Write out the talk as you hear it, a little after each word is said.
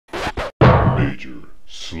Major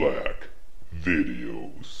Slack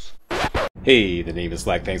videos. Hey, the name is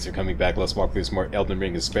Slack. Thanks for coming back. Let's walk through some more Elden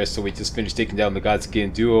Ring Express. So we just finished taking down the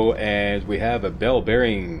Godskin duo, and we have a bell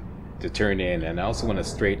bearing to turn in. And I also want to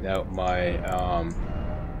straighten out my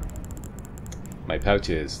my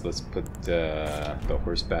pouches. Let's put the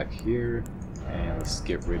horse back here, and let's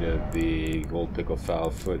get rid of the gold pickle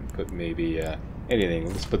foul foot. Put maybe anything.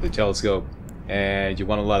 Let's put the telescope. And you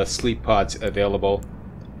want a lot of sleep pods available.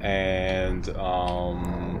 And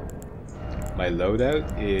my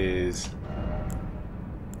loadout is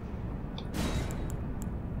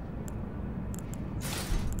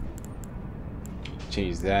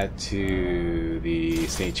change that to the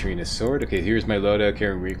St. Trina sword. Okay, here's my loadout: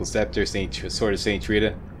 carrying Regal Scepter, sword of St.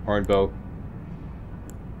 Trina, hornbow.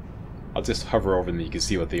 I'll just hover over them and you can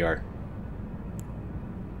see what they are.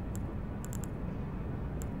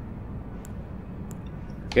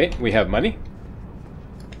 Okay, we have money.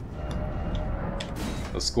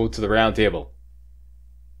 Let's go to the round table.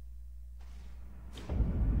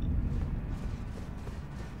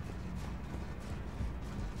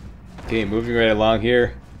 Okay, moving right along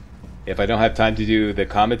here. If I don't have time to do the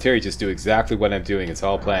commentary, just do exactly what I'm doing. It's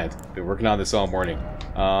all planned. Been working on this all morning.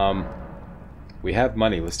 We have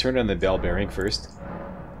money. Let's turn on the bell bearing first.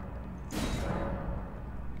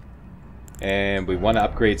 And we want to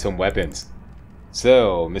upgrade some weapons.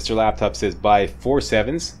 So, Mr. Laptop says buy 4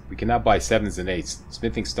 7s. We cannot buy 7s and 8s.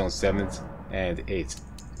 Smithing stone 7s and 8s.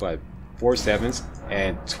 But 4 7s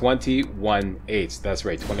and 21 8s. That's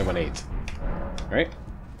right, 21 8s. Alright?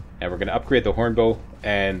 And we're going to upgrade the hornbow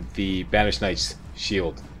and the Banished Knight's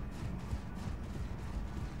shield.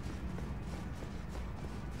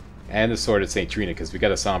 And the sword of St. Trina, because we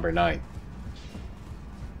got a somber 9.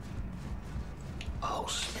 Oh,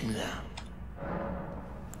 spin that.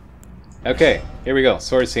 Okay, here we go.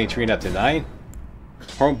 Sword of St. Trina up to 9.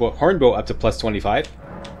 Hornbow up to plus 25.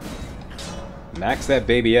 Max that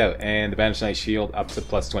baby out. And the Banished Knight shield up to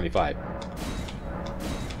plus 25.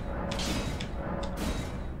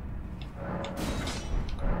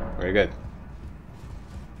 Very good.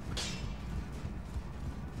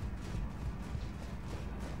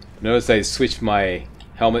 Notice I switched my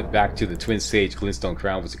helmet back to the Twin Sage Glintstone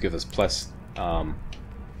Crown, which will give us plus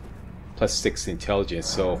 6 intelligence.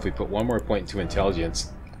 So if we put one more point into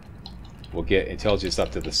intelligence, we'll get intelligence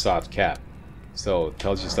up to the soft cap. So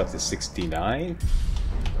intelligence up to 69.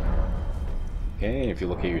 Okay, if you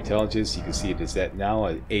look at your intelligence, you can see it is at now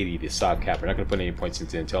at 80, the soft cap. We're not going to put any points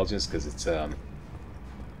into intelligence because it's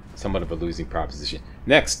somewhat of a losing proposition.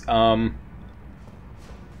 Next,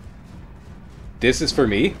 this is for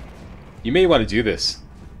me. You may want to do this,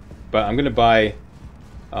 but I'm going to buy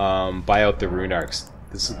out the rune arcs.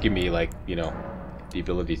 This will give me, like, you know, the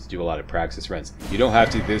ability to do a lot of practice runs. You don't have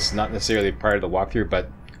to. This is not necessarily part of the walkthrough,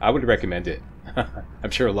 but I would recommend it.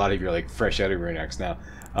 I'm sure a lot of you are like fresh out of rune arcs now.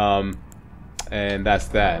 And that's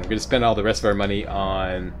that. I'm going to spend all the rest of our money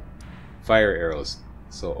on fire arrows.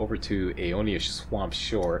 So over to Aeonia Swamp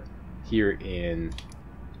Shore here in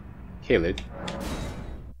Caelid.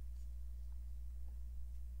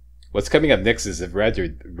 What's coming up next is a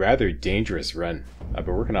rather dangerous run. I've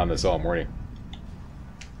been working on this all morning.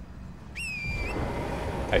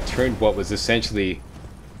 I turned what was essentially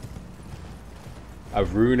a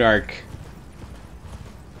rune arc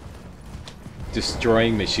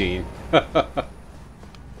destroying machine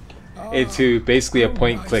into basically a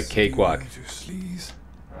point-and-click cakewalk.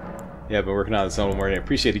 Yeah, I've been working on this all morning. I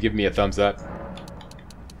appreciate you giving me a thumbs up,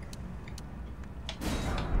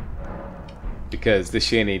 because this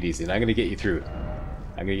shit ain't easy, and I'm gonna get you through it.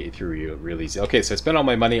 I'm gonna get you through real easy. Okay, so I spent all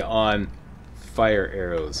my money on fire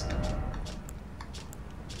arrows.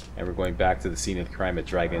 And we're going back to the scene of the crime at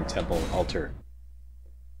Dragon Temple Altar.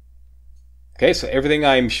 Okay, so everything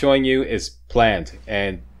I'm showing you is planned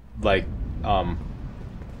and, like,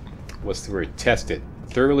 what's the word? Tested.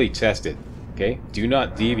 Thoroughly tested. Okay? Do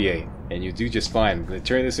not deviate, and you do just fine. I'm going to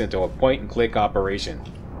turn this into a point-and-click operation.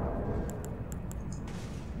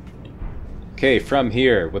 Okay, from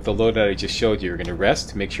here, with the loadout I just showed you, you're going to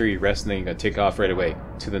rest. Make sure you rest, and then you're going to take off right away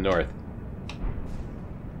to the north.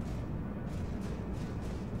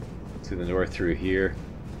 To the north through here.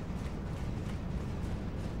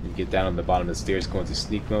 You get down on the bottom of the stairs, go into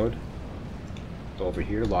sneak mode. Go over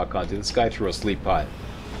here, lock onto this guy, throw a sleep pod.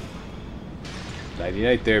 Nighty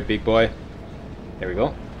night there, big boy. There we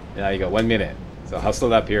go. Now you got 1 minute. So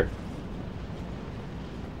hustle up here.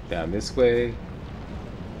 Down this way.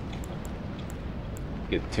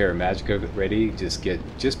 Get Terra Magica ready.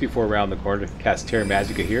 Just before around the corner, cast Terra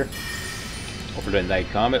Magica here. Over to Night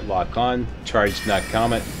Comet, lock on, charge Night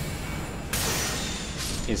Comet.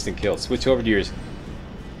 Instant kill. Switch over to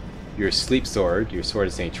your your sleep sword, your sword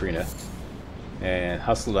of Saint Trina, and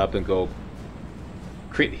hustle up and go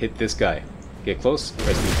crit hit this guy. Get close,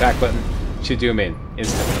 press the attack button, should do him in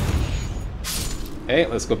instantly. Okay,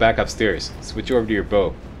 let's go back upstairs. Switch over to your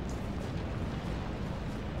bow.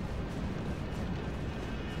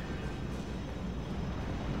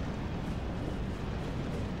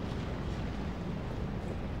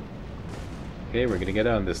 Okay, we're gonna get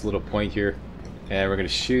on this little point here, and we're gonna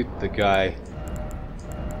shoot the guy.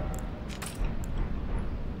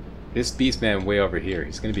 This beastman way over here.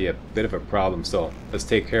 He's gonna be a bit of a problem, so let's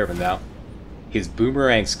take care of him now. His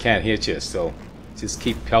boomerangs can't hit you, so just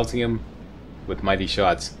keep pelting him with mighty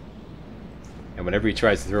shots. And whenever he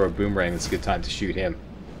tries to throw a boomerang, it's a good time to shoot him.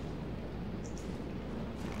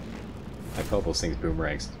 I call those things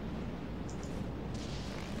boomerangs.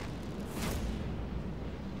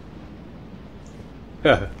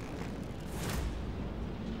 And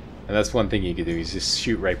that's one thing you can do, is just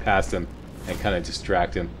shoot right past him and kind of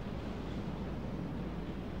distract him.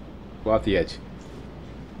 Go off the edge.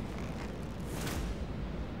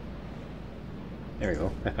 There we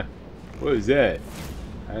go. What was that?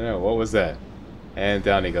 I don't know, what was that? And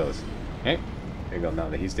down he goes. Okay, there you go, now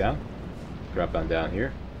that he's down. Drop on down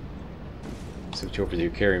here. Switch over to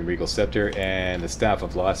carrying Regal Scepter and the Staff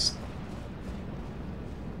of Loss.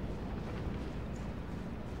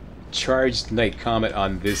 Charged Knight Comet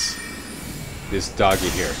on this doggy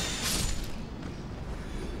here.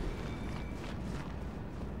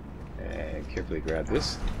 And carefully grab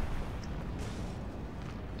this.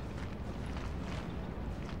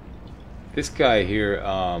 This guy here,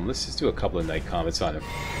 let's just do a couple of Knight Comets on him.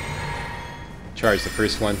 Charge the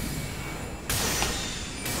first one.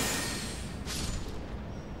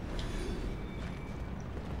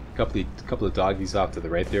 Couple of doggies off to the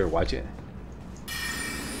right there, watch it.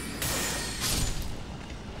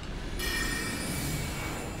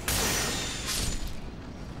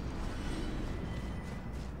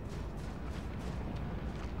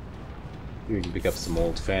 Here you can pick up some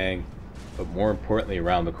old Fang, but more importantly,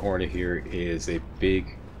 around the corner here is a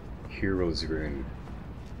big Hero's Rune.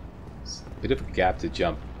 It's a bit of a gap to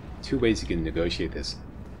jump. Two ways you can negotiate this.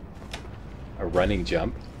 A running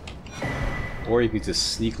jump, or you can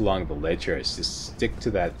just sneak along the ledge here. Just stick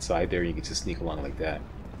to that side there and you can just sneak along like that.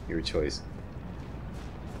 Your choice.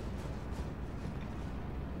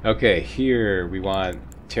 Okay, here we want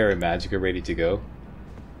Terra Magica ready to go.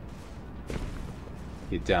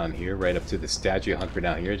 Get down here, right up to the statue. Hunker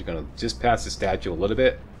down here. You're gonna just pass the statue a little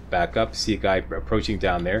bit. Back up. See a guy approaching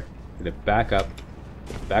down there. Gonna back up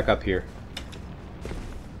here.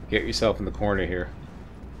 Get yourself in the corner here.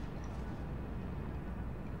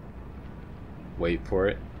 Wait for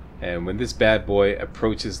it. And when this bad boy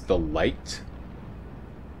approaches the light,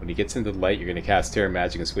 when he gets into the light, you're gonna cast Terra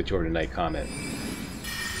Magic and switch over to Knight Comet.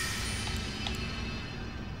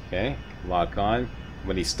 Okay, lock on.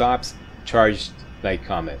 When he stops, charge Knight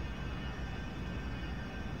Comet.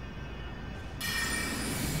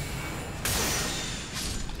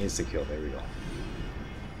 Insta kill, there we go.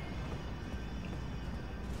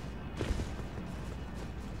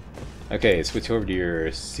 Okay, switch over to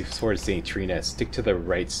your Sword of Saint Trina. Stick to the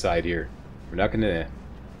right side here. We're not going to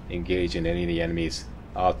engage in any of the enemies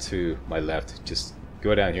off to my left. Just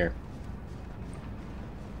go down here.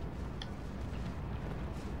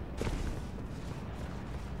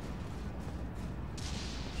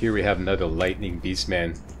 Here we have another Lightning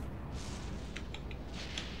Beastman.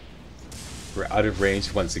 We're out of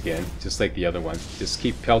range once again, just like the other one. Just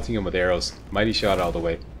keep pelting him with arrows. Mighty shot all the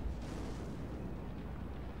way.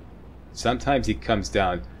 Sometimes he comes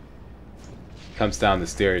down the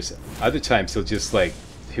stairs. Other times he'll just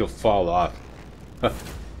he'll fall off.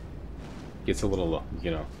 Gets a little, you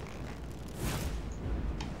know.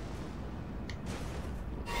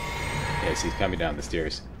 Yes, he's coming down the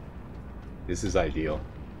stairs. This is ideal.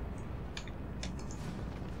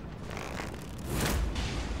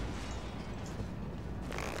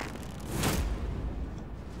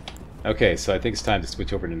 Okay, so I think it's time to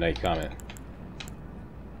switch over to Knight Comet.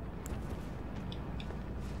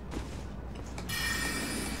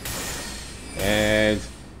 And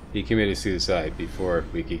he committed suicide before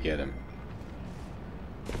we could get him.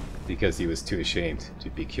 Because he was too ashamed to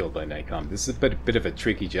be killed by Knight Comet. This is a bit of a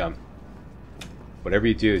tricky jump. Whatever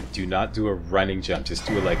you do, do not do a running jump. Just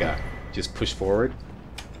do it just push forward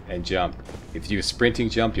and jump. If you do a sprinting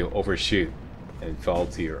jump, you'll overshoot and fall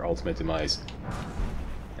to your ultimate demise.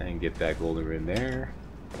 And get that golden rune there.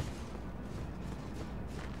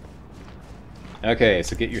 Okay,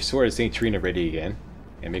 so get your Sword of Saint Trina ready again.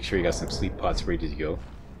 And make sure you got some sleep pots ready to go.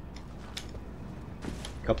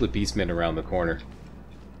 A couple of beastmen around the corner.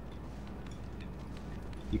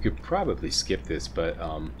 You could probably skip this, but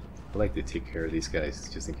I like to take care of these guys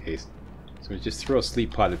just in case. So we just throw a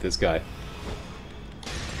sleep pot at this guy.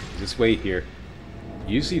 Just wait here.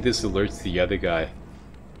 Usually this alerts the other guy,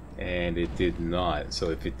 and it did not. So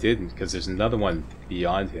if it didn't, because there's another one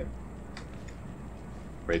beyond him,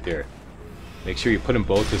 right there. Make sure you put them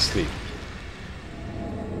both to sleep.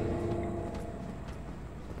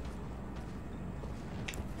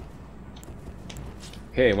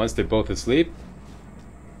 Okay, once they're both asleep,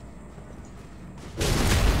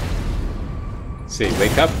 say,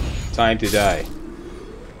 wake up, time to die.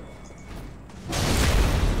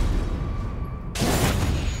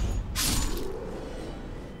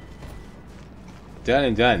 Done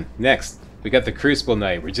and done. Next, we got the Crucible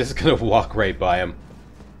Knight. We're just gonna walk right by him.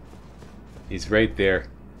 He's right there.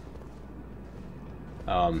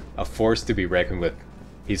 A force to be reckoned with.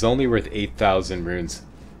 He's only worth 8,000 runes.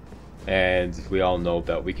 And we all know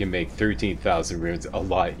that we can make 13,000 runes a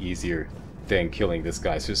lot easier than killing this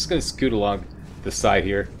guy. So just gonna scoot along the side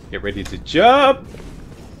here. Get ready to jump!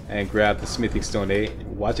 And grab the smithing stone 8.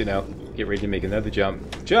 Watch it now. Get ready to make another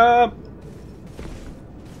jump. Jump!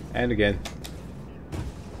 And again.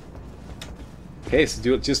 Okay, so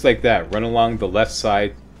do it just like that. Run along the left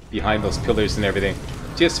side, behind those pillars and everything.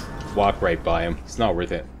 Just walk right by him. It's not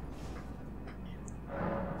worth it.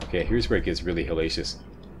 Okay, here's where it gets really hellacious.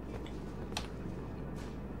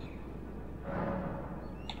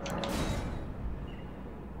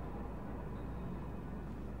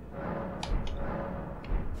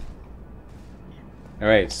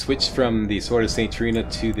 Alright, switch from the Sword of Saint Trina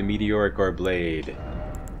to the Meteoric Ore Blade.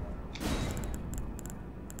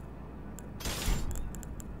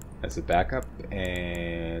 That's a backup,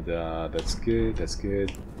 and that's good, that's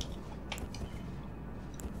good.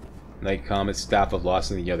 Night Comet, Staff of Loss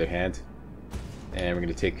on the other hand. And we're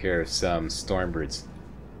going to take care of some Stormbirds.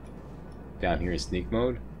 Down here in sneak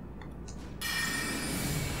mode.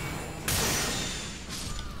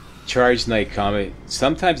 Charge Night Comet.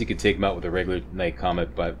 Sometimes you can take them out with a regular Night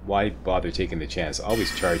Comet, but why bother taking the chance?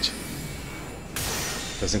 Always charge.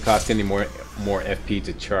 Doesn't cost any more FP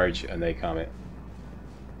to charge a Night Comet.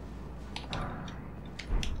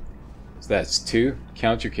 So that's 2.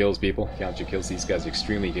 Count your kills, people. Count your kills. These guys are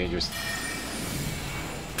extremely dangerous.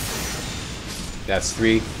 That's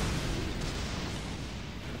 3.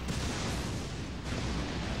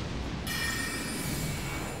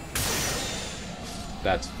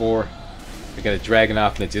 That's 4. We got a dragon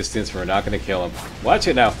off in the distance. We're not going to kill him. Watch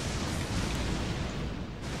it now.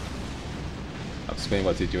 I'll explain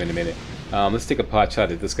what to do in a minute. Let's take a pot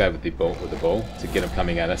shot at this guy with the bow to get him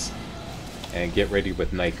coming at us. And get ready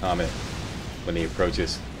with Night Comet when he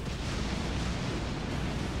approaches.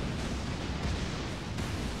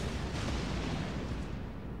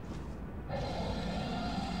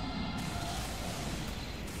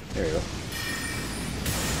 There we go.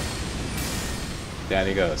 Down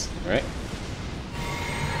he goes. Alright.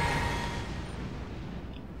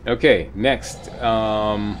 Okay, next.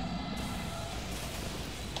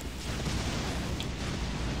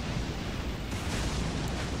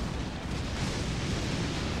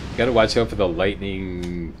 Gotta watch out for the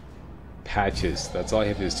lightning patches. That's all I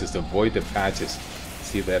have to do is just avoid the patches.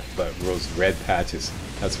 See that those red patches?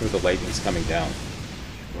 That's where the lightning's coming down.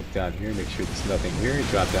 Look down here, make sure there's nothing here.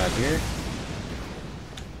 Drop down here.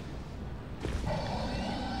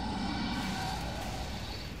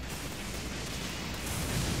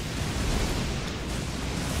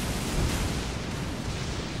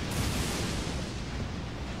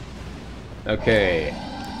 Okay,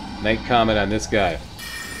 Night Comet on this guy.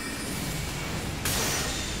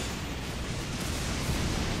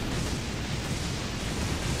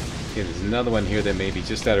 Okay, there's another one here that may be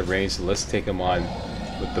just out of range, so let's take him on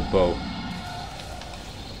with the bow.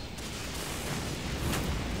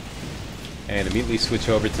 And immediately switch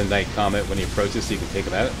over to Night Comet when he approaches so you can take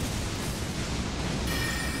him out.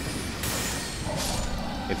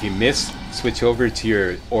 If you miss, switch over to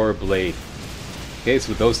your Ore Blade. Okay, so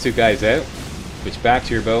with those two guys out, switch back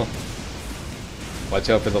to your bow. Watch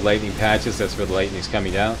out for the lightning patches, that's where the lightning's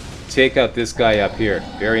coming down. Take out this guy up here,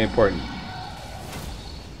 very important.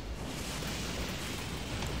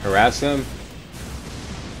 Harass him.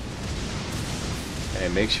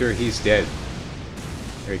 And make sure he's dead.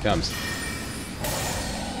 Here he comes.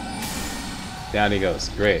 Down he goes,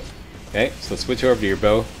 great. Okay, so switch over to your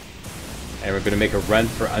bow. And we're going to make a run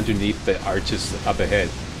for underneath the arches up ahead.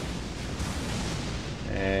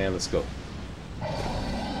 And let's go.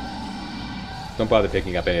 Don't bother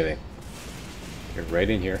picking up anything. You're right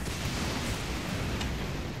in here.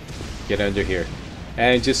 Get under here.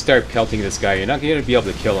 And just start pelting this guy. You're not going to be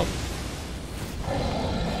able to kill him.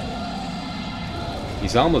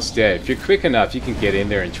 He's almost dead. If you're quick enough, you can get in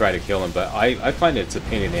there and try to kill him, but I find it's a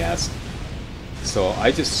pain in the ass. So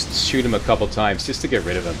I just shoot him a couple times just to get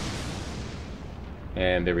rid of him.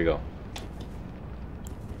 And there we go.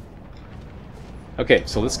 Okay,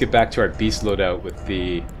 so let's get back to our beast loadout with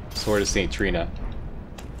the Sword of St. Trina.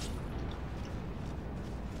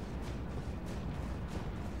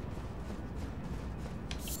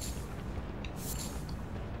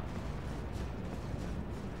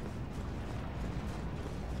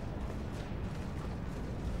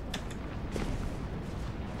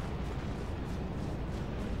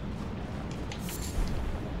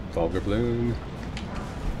 Vulgar Bloom,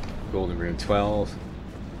 Golden Rune 12,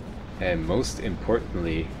 and most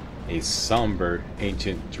importantly, a somber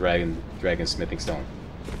ancient dragon smithing stone.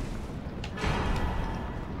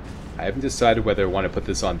 I haven't decided whether I want to put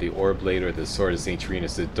this on the Ore Blade or the Sword of St. Trina,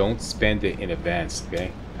 so don't spend it in advance,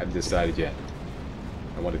 okay? I haven't decided yet.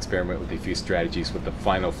 I want to experiment with a few strategies with the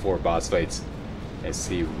final 4 boss fights and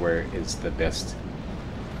see where is the best.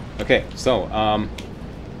 Okay, so,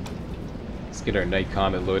 let's get our Night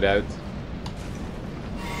Comet loadout.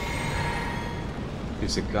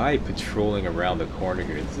 There's a guy patrolling around the corner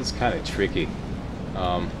here. This is kind of tricky.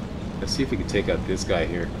 Let's see if we can take out this guy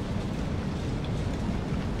here.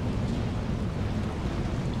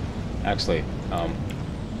 Actually, I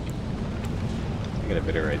got a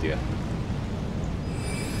better idea.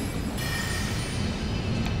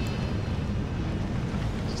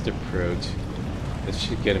 Just approach. This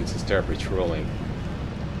should get him to start patrolling.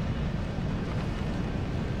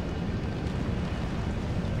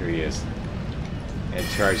 Here he is. And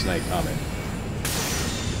charge Night Comet.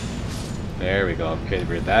 There we go. Okay,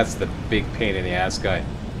 that's the big pain in the ass guy.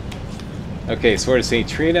 Okay, Sword of St.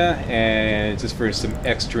 Trina, and just for some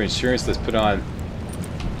extra insurance, let's put on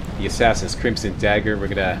the Assassin's Crimson Dagger. We're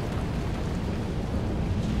gonna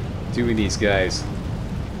doing these guys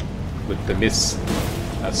with the Miss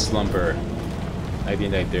Slumber. Nighty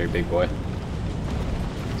night there, big boy.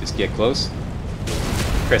 Just get close.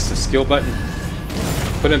 Press the skill button.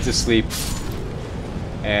 Put him to sleep.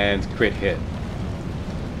 And crit hit.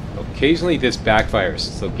 Occasionally this backfires,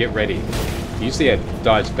 so get ready. Usually I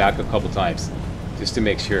dodge back a couple times, just to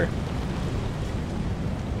make sure.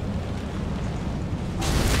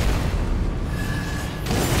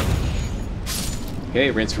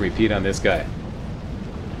 Okay, rinse and repeat on this guy.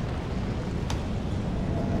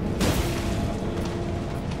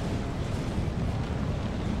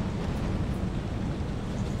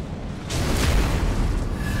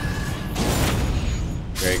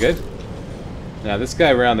 Very good. Now this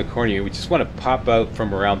guy around the corner, we just want to pop out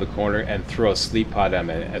from around the corner and throw a sleep pod at him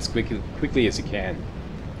as quickly as you can.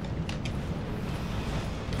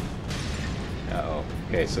 Uh-oh.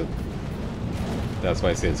 Okay, so that's why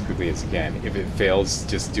I say as quickly as you can. If it fails,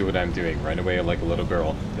 just do what I'm doing. Run away like a little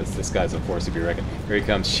girl. This guy's a force to be reckoned. Here he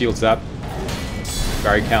comes. Shields up.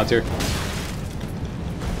 Guard counter.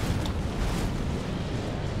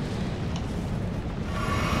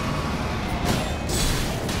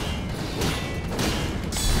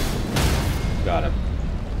 Got him.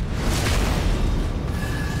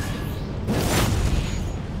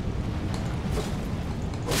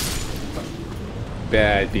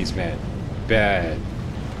 Bad, Beastman. Bad.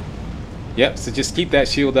 Yep, so just keep that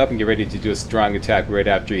shield up and get ready to do a strong attack right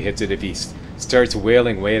after he hits it. If he starts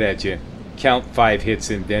wailing away at you, count 5 hits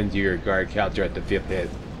and then do your guard counter at the 5th hit.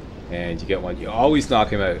 And you get one. You always knock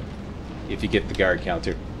him out if you get the guard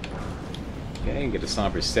counter. Okay, and get a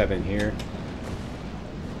somber 7 here.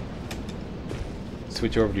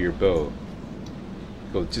 Switch over to your bow.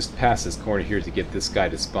 Go just past this corner here to get this guy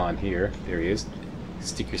to spawn here. There he is.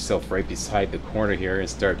 Stick yourself right beside the corner here and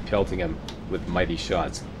start pelting him with mighty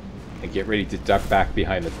shots. And get ready to duck back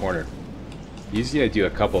behind the corner. Usually I do a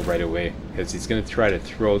couple right away because he's going to try to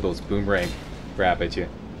throw those boomerang crap at you.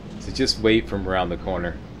 So just wait from around the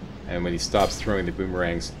corner. And when he stops throwing the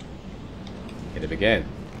boomerangs, hit him again.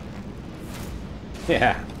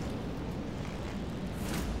 Yeah.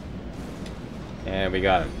 And we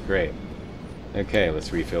got him. Great. Okay,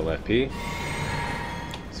 let's refill FP.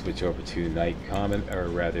 Switch over to Night Comet, or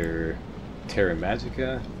rather Terra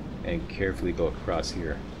Magica, and carefully go across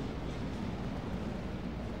here.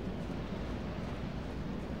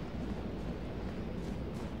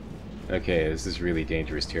 Okay, this is really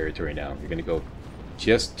dangerous territory now. You're gonna go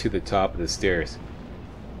just to the top of the stairs.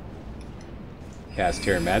 Cast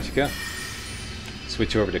Terra Magica.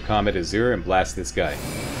 Switch over to Comet Azure and blast this guy.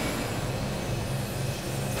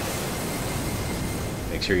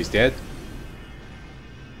 Make sure he's dead.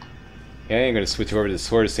 Okay, I'm going to switch over to the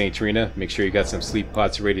Sword of St. Trina. Make sure you got some sleep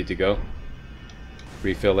pots ready to go.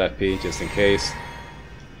 Refill FP just in case.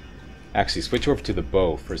 Actually, switch over to the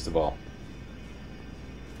bow, first of all.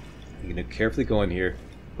 You're going to carefully go in here.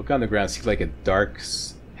 Look on the ground. See like a dark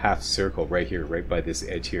half circle right here, right by this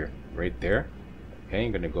edge here. Right there. Okay,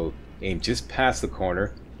 I'm going to go aim just past the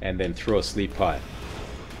corner and then throw a sleep pot.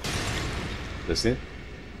 Listen.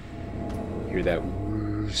 Hear that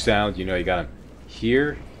sound? You know you got him.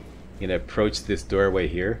 Here, you're going to approach this doorway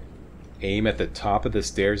here. Aim at the top of the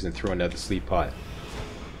stairs and throw another sleep pot.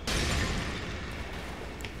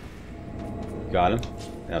 Got him.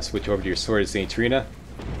 Now switch over to your sword, St. Trina.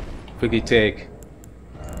 Quickly take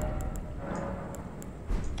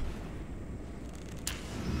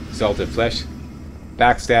Salted Flesh.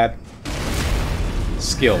 Backstab.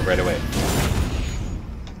 Skill right away.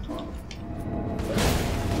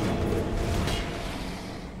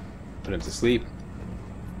 Put him to sleep.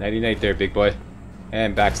 Nighty-night there, big boy.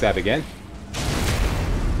 And backstab again.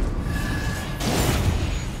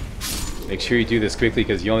 Make sure you do this quickly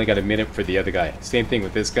because you only got a minute for the other guy. Same thing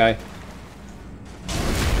with this guy.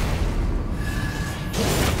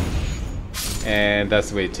 And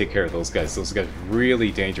that's the way to take care of those guys. Those guys are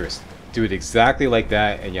really dangerous. Do it exactly like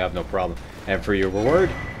that and you have no problem. And for your reward,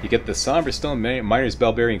 you get the Somber Stone Miner's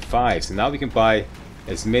Bell Bearing 5. So now we can buy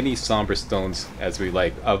as many Somber Stones as we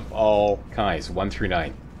like, of all kinds, 1 through 9.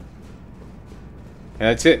 And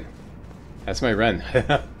that's it. That's my run.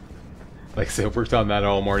 Like I said, I worked on that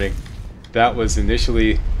all morning. That was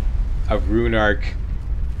initially a Rune Arc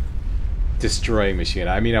destroying machine.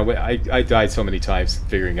 I mean, I died so many times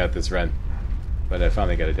figuring out this run. But I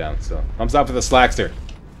finally got it down, so thumbs up for the Slackster.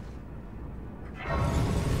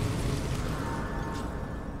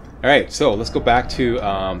 Alright, so let's go back to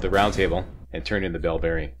the round table and turn in the bell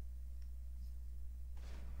bearing.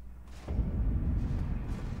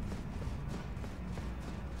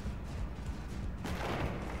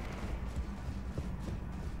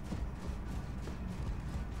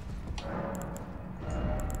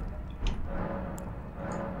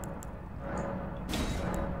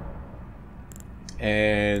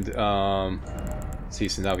 And see,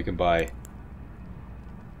 so now we can buy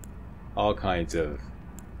all kinds of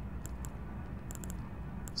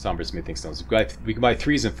Somber Smithing Stones. We can buy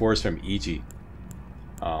 3s and 4s from EG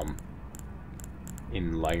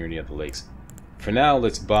in Lyerny of the Lakes. For now,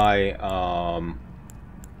 let's buy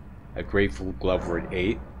a Grateful Glovewort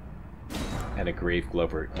 8 and a Grave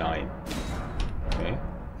Glovewort 9. Okay.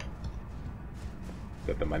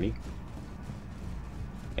 Got the money.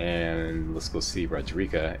 And let's go see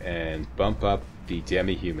Rodrika and bump up the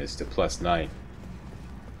Demi-Humans to +9.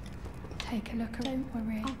 Take a look. Don't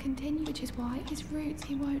worry. I'll continue, which is why his roots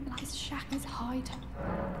he won't like. His shack is hide.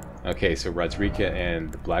 Okay, so Rodrika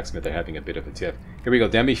and the blacksmith are having a bit of a tiff. Here we go.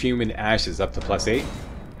 Demi-Human Ashes up to +8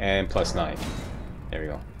 and +9. There we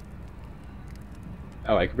go.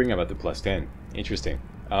 Oh, I could bring him up to +10. Interesting.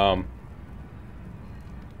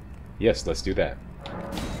 Yes, let's do that.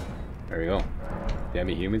 There we go.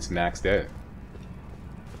 Demi-Humans maxed out.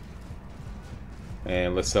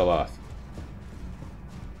 And let's sell off.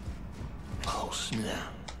 Oh,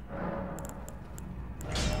 snap.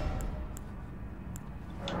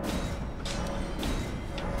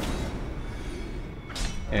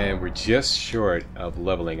 And we're just short of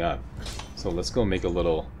leveling up. So let's go make a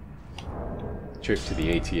little trip to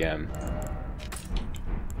the ATM.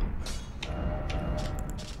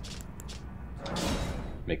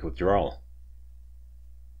 Make a withdrawal.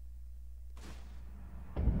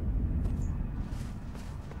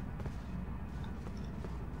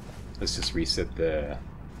 Let's just reset the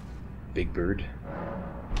big bird.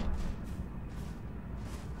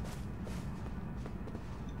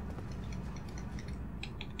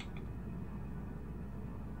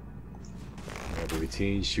 The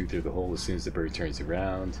routine, shoot through the hole as soon as the bird turns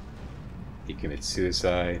around. He commits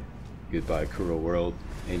suicide. Goodbye, cruel world.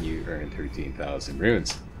 And you earn 13,000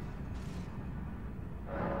 runes.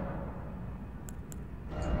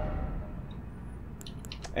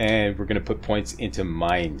 And we're going to put points into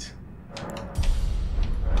mind.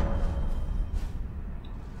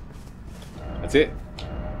 That's it.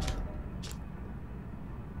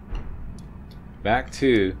 Back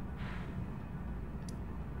to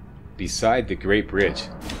beside the Great Bridge.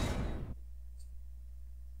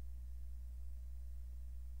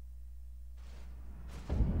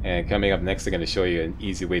 And coming up next, I'm going to show you an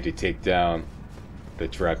easy way to take down the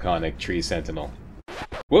Draconic Tree Sentinel.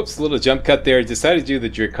 Whoops, a little jump cut there. Decided to do the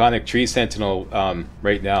Draconic Tree Sentinel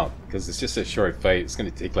right now because it's just a short fight. It's going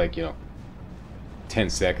to take like, 10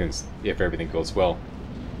 seconds if everything goes well.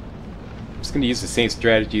 I'm just going to use the same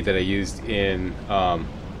strategy that I used in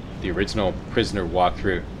the original Prisoner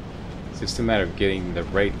walkthrough. It's just a matter of getting the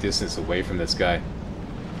right distance away from this guy.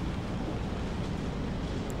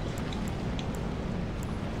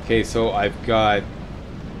 Okay, so I've got...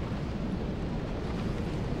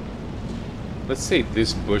 Let's say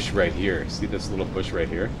this bush right here. See this little bush right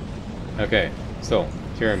here? Okay, so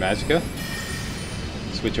Terra Magica.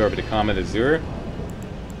 Switch over to Comet Azure.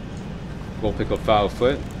 Gold Pickle Foul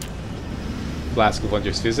Foot. Flask of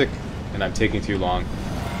Wondrous Physic. And I'm taking too long.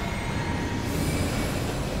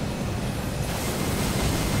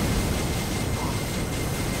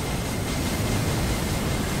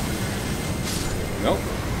 Nope.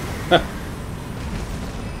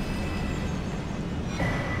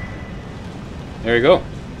 There you go.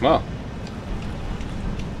 Wow.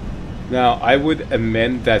 Now, I would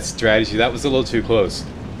amend that strategy. That was a little too close.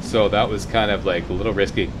 So that was kind of like a little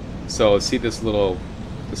risky. So see this little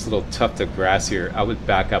tuft of grass here. I would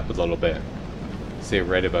back up a little bit. Say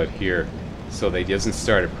right about here. So that he doesn't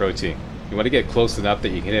start approaching. You want to get close enough that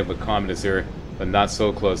you can hit him with Comet Azure, but not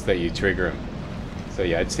so close that you trigger him. So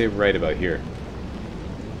yeah, I'd say right about here.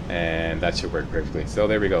 And that should work perfectly. So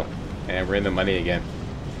there we go. And we're in the money again.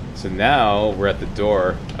 So now we're at the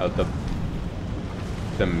door of the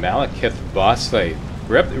MALIKETH boss fight.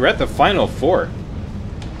 We're at the final 4.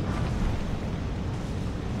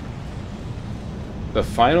 The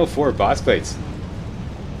final 4 boss fights.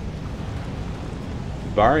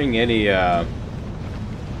 Barring any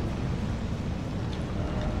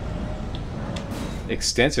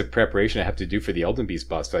extensive preparation I have to do for the Elden Beast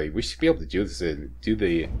boss fight, we should be able to do this and do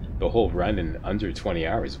the whole run in under 20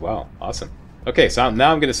 hours. Wow, awesome. Okay, so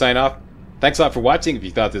now I'm going to sign off. Thanks a lot for watching. If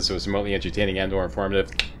you thought this was remotely entertaining and or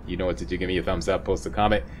informative, you know what to do. Give me a thumbs up, post a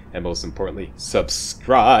comment, and most importantly,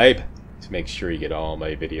 subscribe to make sure you get all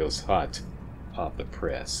my videos hot off the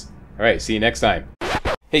press. Alright, see you next time.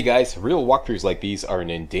 Hey guys, real walkthroughs like these are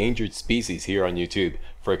an endangered species here on YouTube.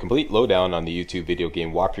 For a complete lowdown on the YouTube video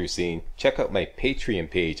game walkthrough scene, check out my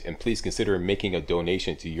Patreon page and please consider making a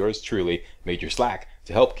donation to yours truly, Major Slack,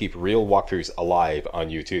 to help keep real walkthroughs alive on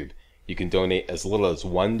YouTube. You can donate as little as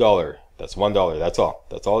 $1. That's $1, that's all.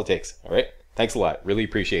 That's all it takes. Alright? Thanks a lot. Really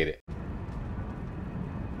appreciate it.